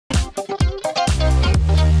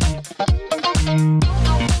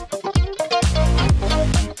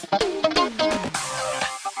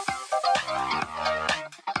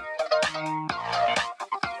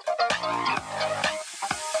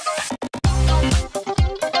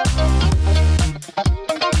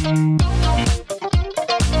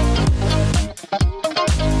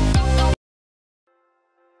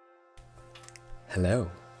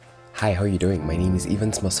Hi, how are you doing? My name is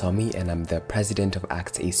Evans Masami and I'm the president of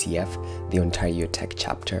ACT ACF, the Ontario Tech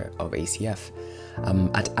Chapter of ACF.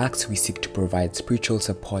 At ACT, we seek to provide spiritual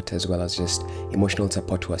support as well as just emotional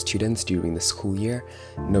support to our students during the school year,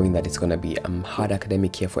 knowing that it's going to be a hard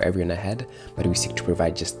academic year for everyone ahead, but we seek to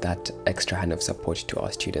provide just that extra hand of support to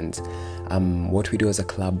our students. What we do as a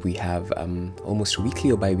club, we have almost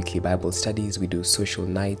weekly or bi-weekly Bible studies. We do social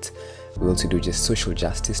nights. We also do just social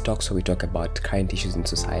justice talks, so we talk about current issues in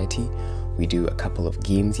society. We do a couple of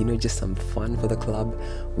games, just some fun for the club.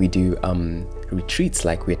 We do retreats,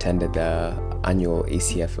 like we attended the annual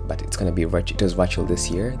ACF, but it's going to be it was virtual this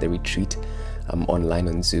year, the retreat online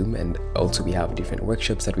on Zoom. And also we have different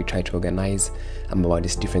workshops that we try to organize about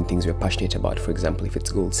just different things we're passionate about. For example, if it's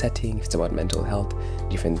goal setting, if it's about mental health,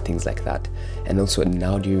 different things like that. And also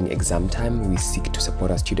now during exam time, we seek to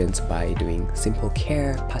support our students by doing simple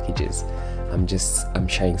care packages. I'm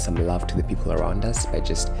sharing some love to the people around us by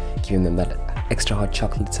just giving them that extra hot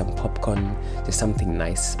chocolate, some popcorn, just something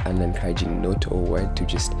nice, an encouraging note or word to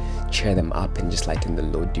just cheer them up and just lighten the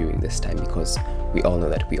load during this time, because we all know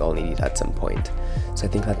that we all need it at some point. So I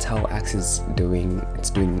think that's how ACT is doing. It's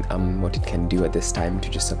doing what it can do at this time to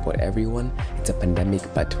just support everyone. It's a pandemic,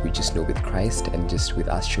 but we just know with Christ and just with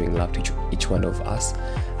us showing love to each one of us,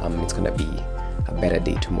 it's going to be a better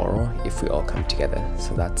day tomorrow if we all come together.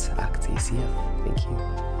 So that's ACT ACF. Thank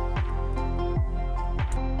you.